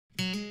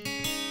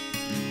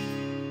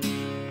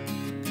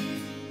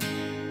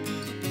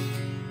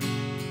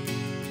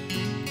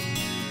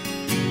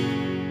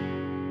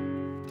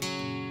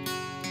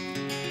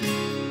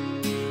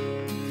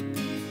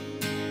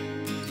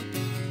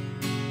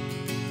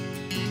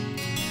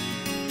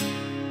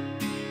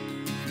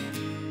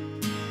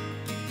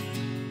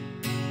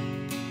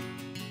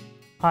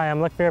Hi,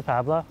 I'm Lakhvir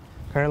Pabla,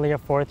 currently a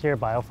fourth-year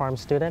biopharm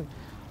student.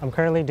 I'm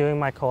currently doing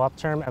my co-op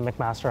term at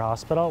McMaster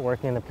Hospital,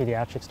 working in the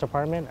pediatrics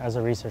department as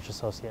a research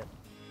associate.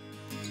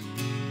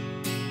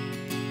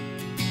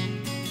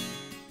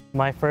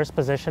 My first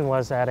position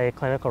was at a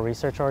clinical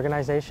research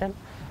organization.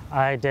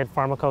 I did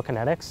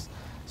pharmacokinetics,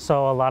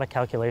 so a lot of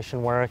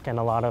calculation work and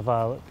a lot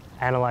of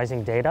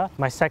analyzing data.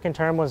 My second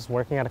term was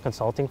working at a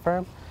consulting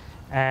firm,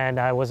 and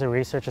I was a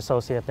research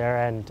associate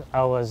there, and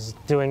I was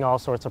doing all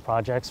sorts of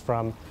projects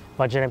from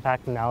budget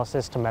impact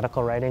analysis to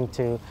medical writing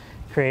to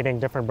creating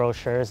different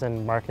brochures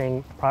and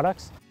marketing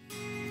products.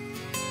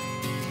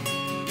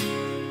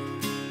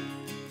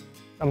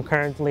 I'm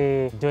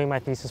currently doing my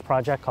thesis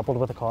project coupled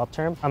with a co-op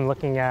term. I'm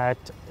looking at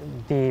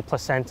the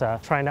placenta,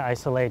 trying to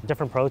isolate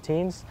different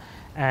proteins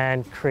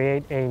and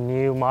create a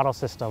new model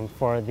system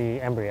for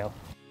the embryo.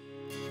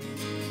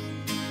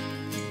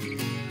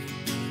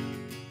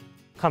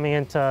 Coming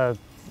into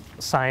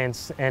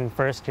science in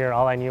first year,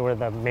 all I knew were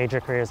the major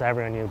careers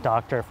everyone knew: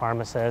 doctor,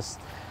 pharmacist,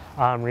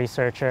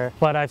 researcher.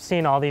 But I've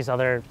seen all these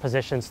other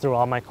positions through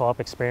all my co-op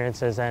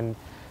experiences and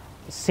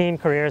seen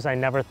careers I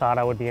never thought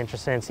I would be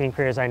interested in, seen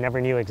careers I never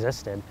knew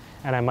existed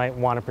and I might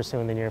want to pursue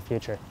in the near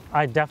future.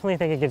 I definitely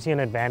think it gives you an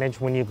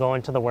advantage when you go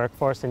into the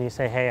workforce and you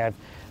say, hey, I've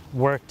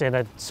worked in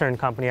a certain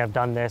company, I've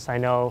done this, I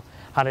know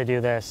how to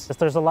do this.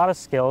 There's a lot of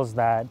skills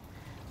that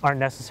aren't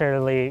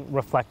necessarily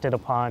reflected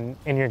upon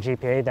in your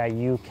GPA that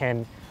you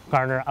can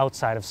garner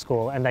outside of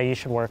school and that you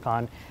should work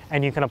on,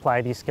 and you can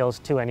apply these skills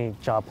to any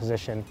job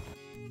position.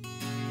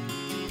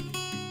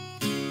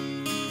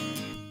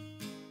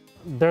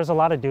 There's a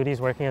lot of duties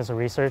working as a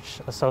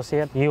research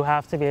associate. You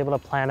have to be able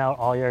to plan out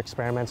all your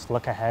experiments,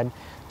 look ahead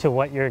to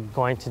what you're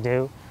going to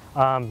do,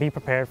 be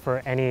prepared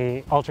for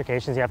any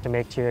alterations you have to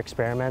make to your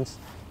experiments.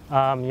 You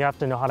have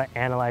to know how to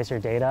analyze your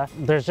data.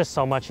 There's just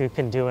so much you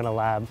can do in a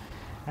lab,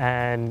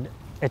 and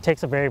it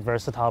takes a very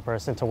versatile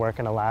person to work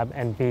in a lab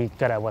and be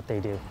good at what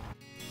they do.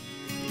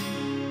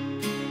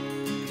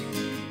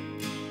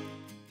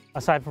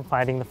 Aside from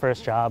finding the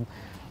first job,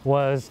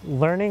 was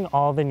learning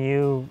all the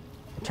new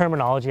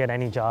terminology at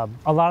any job.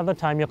 A lot of the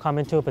time you'll come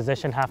into a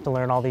position, have to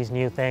learn all these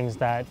new things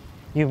that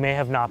you may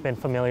have not been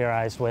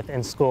familiarized with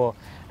in school.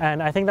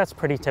 And I think that's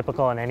pretty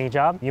typical in any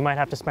job. You might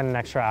have to spend an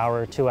extra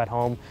hour or two at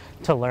home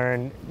to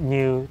learn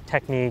new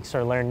techniques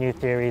or learn new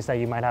theories that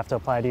you might have to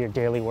apply to your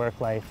daily work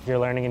life. You're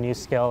learning a new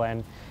skill,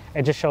 and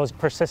it just shows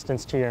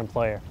persistence to your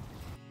employer.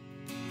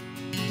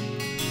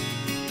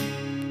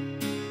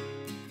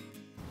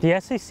 The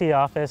SEC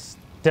office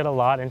did a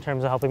lot in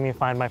terms of helping me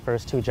find my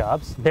first two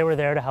jobs. They were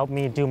there to help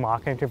me do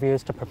mock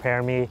interviews, to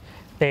prepare me.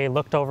 They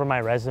looked over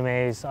my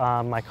resumes,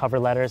 my cover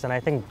letters, and I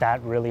think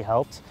that really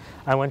helped.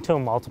 I went to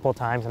them multiple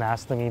times and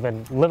asked them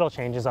even little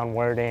changes on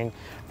wording,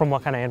 from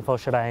what kind of info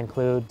should I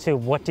include, to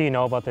what do you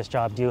know about this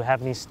job? Do you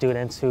have any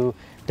students who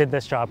did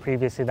this job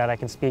previously that I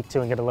can speak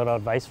to and get a little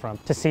advice from?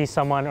 To see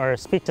someone or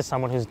speak to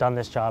someone who's done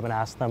this job and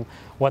ask them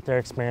what their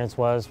experience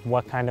was,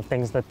 what kind of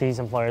things that these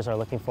employers are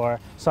looking for.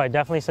 So I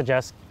definitely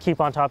suggest keep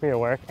on top of your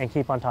work and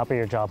keep on top of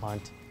your job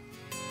hunt.